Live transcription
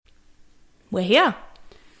We're here.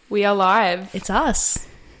 We are live. It's us.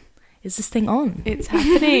 Is this thing on? It's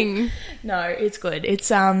happening. No, it's good.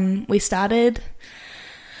 It's we started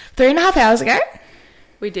 3.5 hours ago,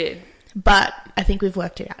 We did. but I think we've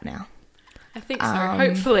worked it out now. I think so.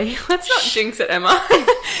 Hopefully. Let's not jinx it, Emma.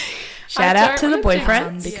 Shout out to the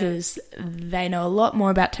boyfriends jinx. because they know a lot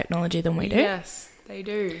more about technology than we do. Yes, they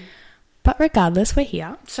do. But regardless, we're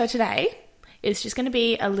here. So today is just going to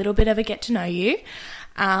be a little bit of a get to know you.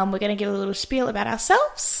 We're going to give a little spiel about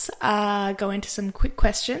ourselves, go into some quick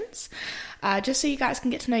questions, just so you guys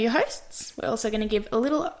can get to know your hosts. We're also going to give a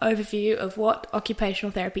little overview of what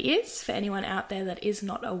occupational therapy is for anyone out there that is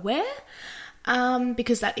not aware,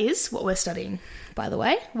 because that is what we're studying, by the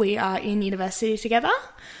way. We are in university together.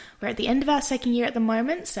 We're at the end of our second year at the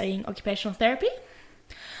moment, studying occupational therapy.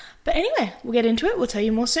 But anyway, we'll get into it. We'll tell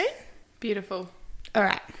you more soon. Beautiful. All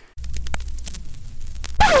right.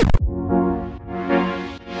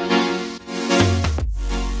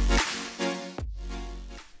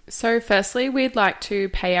 So firstly, we'd like to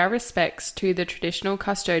pay our respects to the traditional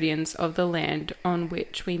custodians of the land on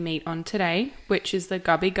which we meet on today, which is the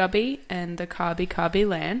Gubbi Gubbi and the Kabi Kabi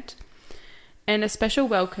land. And a special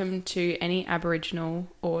welcome to any Aboriginal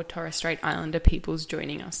or Torres Strait Islander peoples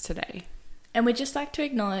joining us today. And we'd just like to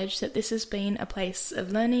acknowledge that this has been a place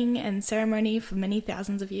of learning and ceremony for many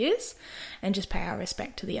thousands of years, and just pay our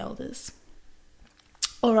respect to the elders.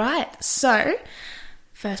 All right, so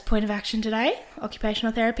first point of action today,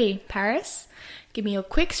 occupational therapy. Paris, give me your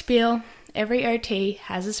quick spiel. Every OT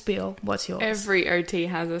has a spiel. What's yours? Every OT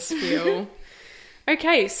has a spiel.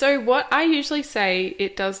 Okay, so what I usually say,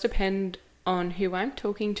 it does depend on who I'm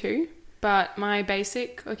talking to, but my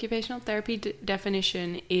basic occupational therapy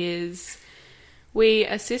definition is we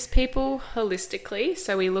assist people holistically,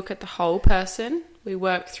 so we look at the whole person. We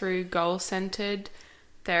work through goal-centered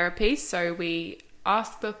therapy, so we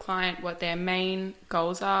ask the client what their main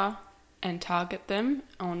goals are and target them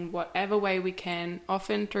on whatever way we can,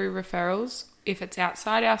 often through referrals if it's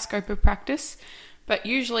outside our scope of practice. But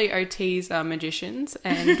usually OTs are magicians,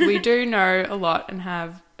 and we do know a lot and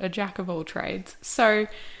have a jack of all trades. So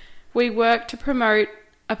we work to promote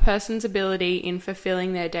a person's ability in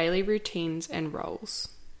fulfilling their daily routines and roles.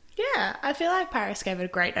 Yeah, I feel like Paris gave a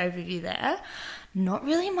great overview there. Not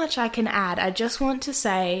really much I can add. I just want to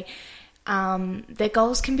say their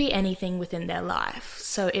goals can be anything within their life.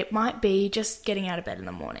 So it might be just getting out of bed in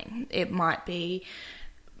the morning. It might be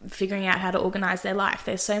figuring out how to organise their life.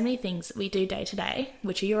 There's so many things that we do day to day,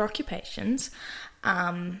 which are your occupations,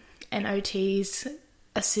 and OTs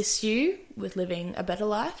assist you with living a better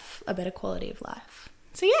life, a better quality of life.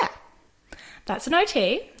 So yeah, that's an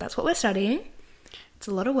OT. That's what we're studying. It's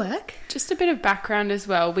a lot of work. Just a bit of background as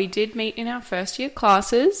well. We did meet in our first year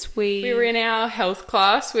classes. We were in our health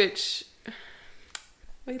class, which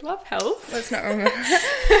we love health. Let's not remember.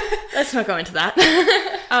 Let's not go into that.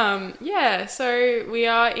 Yeah, so we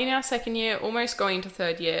are in our second year, almost going to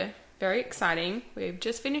third year. Very exciting. We've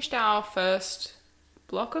just finished our first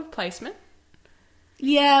block of placement.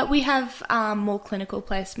 Yeah, we have more clinical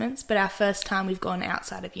placements, but our first time we've gone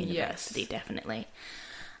outside of university, definitely.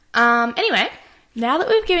 Anyway, now that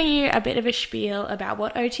we've given you a bit of a spiel about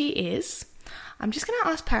what OT is, I'm just going to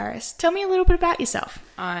ask Paris, tell me a little bit about yourself.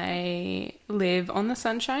 I live on the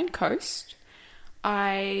Sunshine Coast.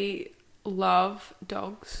 I love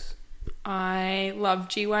dogs. I love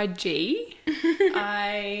GYG.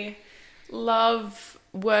 I love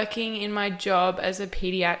working in my job as a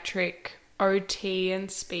pediatric OT and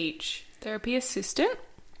speech therapy assistant.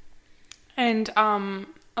 And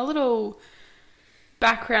a little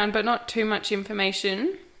background, but not too much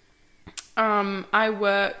information. I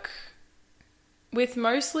work with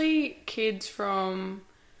mostly kids from,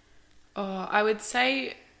 I would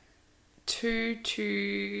say 2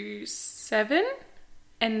 to 7.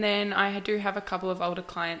 And then I do have a couple of older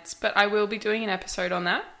clients, but I will be doing an episode on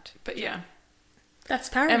that. But yeah. That's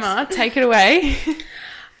Paris. Emma, take it away.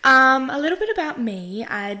 A little bit about me.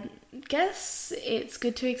 I guess it's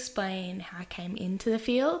good to explain how I came into the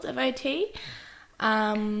field of OT.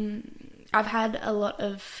 I've had a lot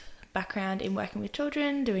of background in working with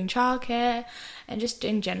children, doing childcare, and just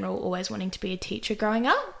in general always wanting to be a teacher growing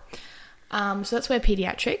up. So that's where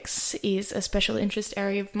pediatrics is a special interest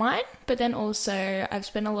area of mine. But then also I've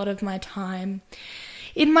spent a lot of my time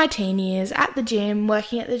in my teen years at the gym,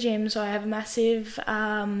 working at the gym. So I have a massive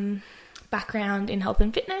background in health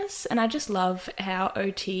and fitness, and I just love how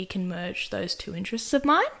OT can merge those two interests of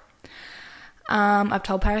mine. I've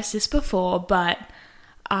told Paris this before, but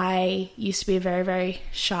I used to be a very, very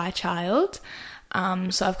shy child.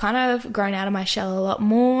 So I've kind of grown out of my shell a lot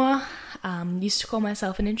more. Used to call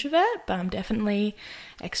myself an introvert, but I'm definitely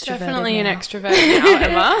extroverted. Definitely now. an extrovert now,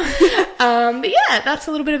 Emma. But yeah, that's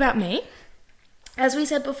a little bit about me. As we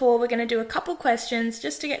said before, we're going to do a couple questions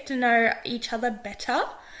just to get to know each other better.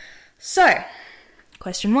 So,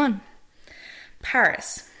 question 1.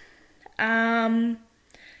 Paris. Do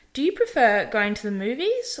you prefer going to the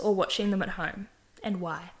movies or watching them at home? And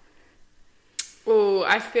why? Oh,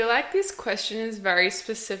 I feel like this question is very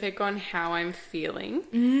specific on how I'm feeling.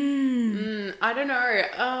 I don't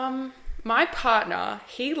know. My partner,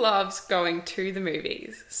 he loves going to the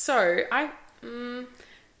movies. So I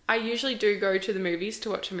usually do go to the movies to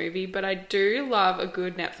watch a movie, but I do love a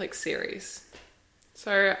good Netflix series.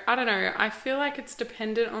 So I don't know. I feel like it's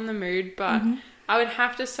dependent on the mood, but I would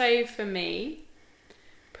have to say for me,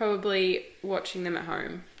 probably watching them at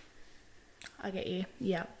home. I get you.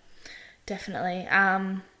 Yeah, definitely.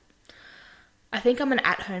 I think I'm an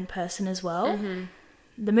at-home person as well.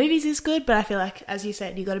 The movies is good, but I feel like, as you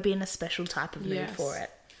said, you got to be in a special type of mood for it.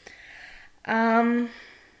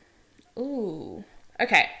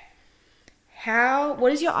 Okay.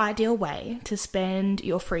 What is your ideal way to spend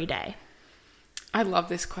your free day? I love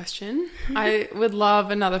this question. I would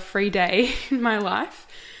love another free day in my life.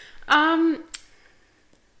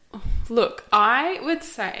 Look, I would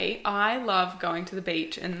say I love going to the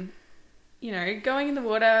beach and, going in the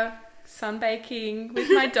water, sunbaking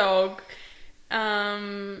with my dog.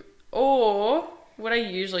 Or what I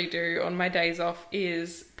usually do on my days off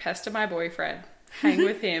is pester my boyfriend, hang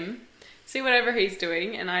with him, see whatever he's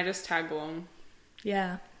doing, and I just tag along.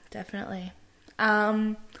 Yeah, definitely.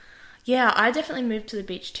 Yeah, I definitely moved to the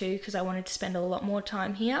beach too because I wanted to spend a lot more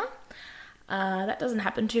time here. That doesn't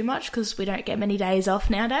happen too much because we don't get many days off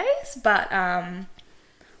nowadays, but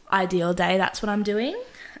ideal day, that's what I'm doing.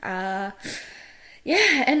 And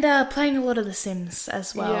playing a lot of The Sims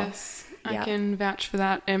as well. Yes, I can vouch for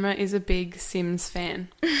that. Emma is a big Sims fan.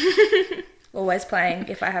 Always playing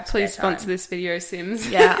if I have spare Please sponsor this video, Sims.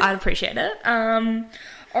 Yeah, I'd appreciate it. All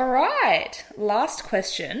right, last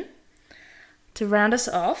question. To round us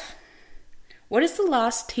off, what is the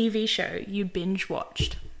last TV show you binge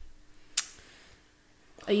watched?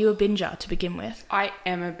 Are you a binger to begin with? I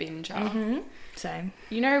am a binger. Same.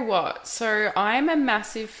 You know what? So I'm a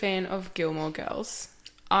massive fan of Gilmore Girls.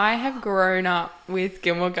 I have grown up with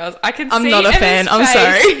Gilmore Girls. I'm not a fan. I'm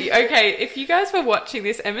sorry. Okay, if you guys were watching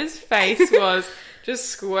this, Emma's face was just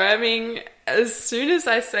squirming as soon as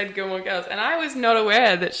I said Gilmore Girls, and I was not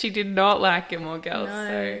aware that she did not like Gilmore Girls. No.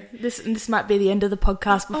 So. This might be the end of the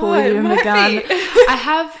podcast before we've even begun.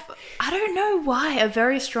 I don't know why, a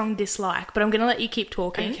very strong dislike, but I'm going to let you keep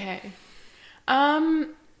talking. Okay.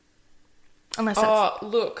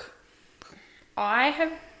 Look, I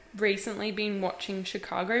have recently been watching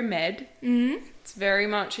Chicago Med. It's very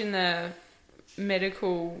much in the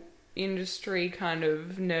medical industry kind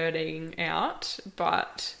of nerding out,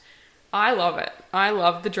 but I love it. I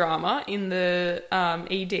love the drama in the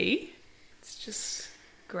ED. It's just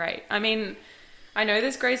great. I mean, I know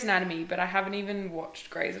there's Grey's Anatomy, but I haven't even watched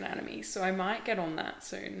Grey's Anatomy, so I might get on that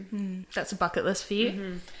soon. That's a bucket list for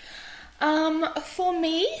you. For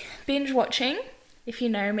me, binge watching, if you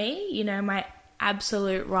know me, you know my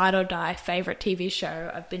absolute ride or die favourite TV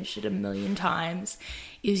show, I've binged it 1,000,000 times,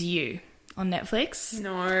 is You on Netflix.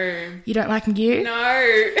 No. You don't like You?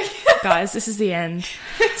 No. Guys, this is the end.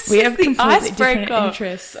 We have completely different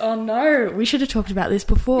interests. Oh no, we should have talked about this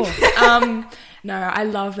before. No, I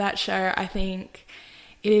love that show. I think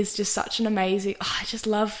it is just such an amazing... I just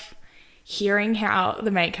love hearing how the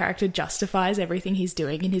main character justifies everything he's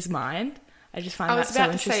doing in his mind. I just find that so interesting. I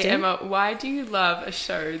was about to say, Emma, why do you love a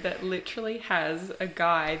show that literally has a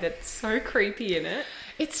guy that's so creepy in it?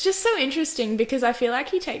 It's just so interesting because I feel like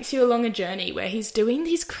he takes you along a journey where he's doing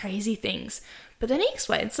these crazy things, but then he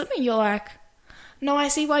explains something, you're like, no, I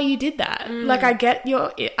see why you did that. Like, I get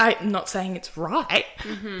I'm not saying it's right,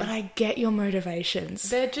 but I get your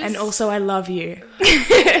motivations. And also, I love you.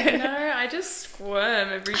 No, I just squirm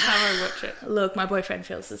every time I watch it. Look, my boyfriend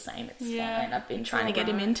feels the same. It's fine. I've been trying to get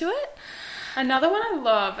him into it. Another one I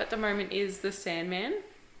love at the moment is The Sandman.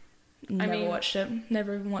 Never watched it.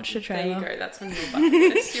 Never even watched a trailer. There you go. That's on your bucket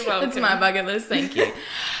list. You're welcome. It's my bucket list. Thank you.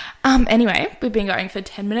 Anyway, we've been going for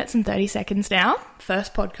 10 minutes and 30 seconds now.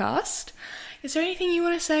 First podcast. Is there anything you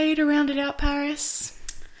want to say to round it out, Paris?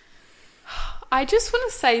 I just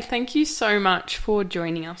want to say thank you so much for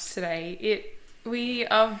joining us today. We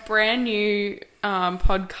are brand new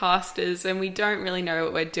podcasters and we don't really know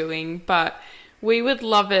what we're doing, but we would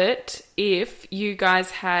love it if you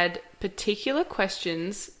guys had particular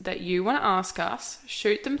questions that you want to ask us.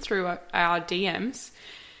 Shoot them through our DMs.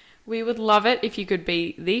 We would love it if you could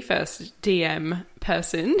be the first DM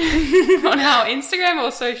person on our Instagram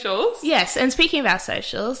or socials. Yes, and speaking of our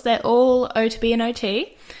socials, they're all O to B and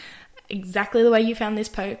OT. Exactly the way you found this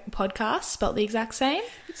podcast, spelt the exact same.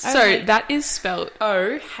 So that is spelled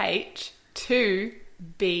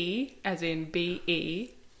OH2B, as in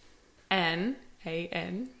BENANOT.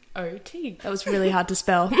 That was really hard to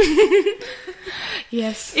spell.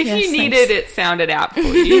 Yes. If yes, you needed thanks. it, sounded out for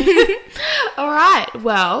you. All right.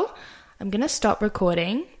 Well, I'm going to stop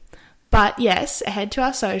recording. But yes, head to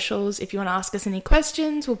our socials. If you want to ask us any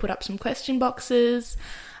questions, we'll put up some question boxes.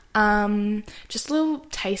 Just a little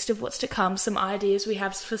taste of what's to come, some ideas we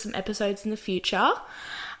have for some episodes in the future.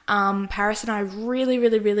 Paris and I really,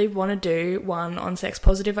 really, really want to do one on sex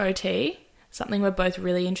positive OT, something we're both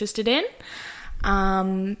really interested in.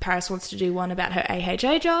 Paris wants to do one about her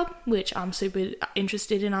AHA job, which I'm super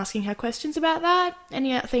interested in asking her questions about that.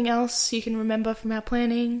 Anything else you can remember from our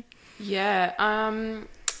planning? Yeah,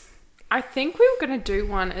 I think we were going to do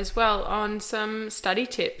one as well on some study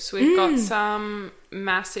tips. We've got some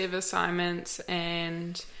massive assignments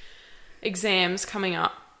and exams coming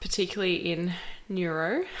up, particularly in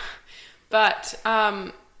neuro. But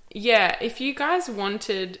yeah, if you guys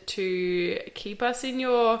wanted to keep us in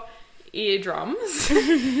your eardrums,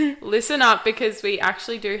 listen up, because we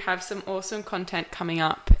actually do have some awesome content coming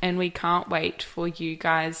up and we can't wait for you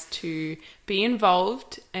guys to be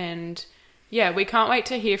involved. And yeah, we can't wait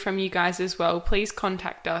to hear from you guys as well. Please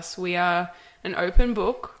contact us. We are an open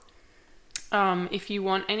book. If you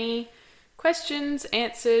want any questions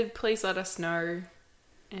answered, please let us know.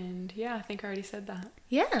 And yeah, I think I already said that.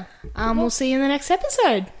 Yeah. We'll see you in the next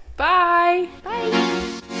episode. Bye.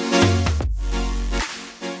 Bye.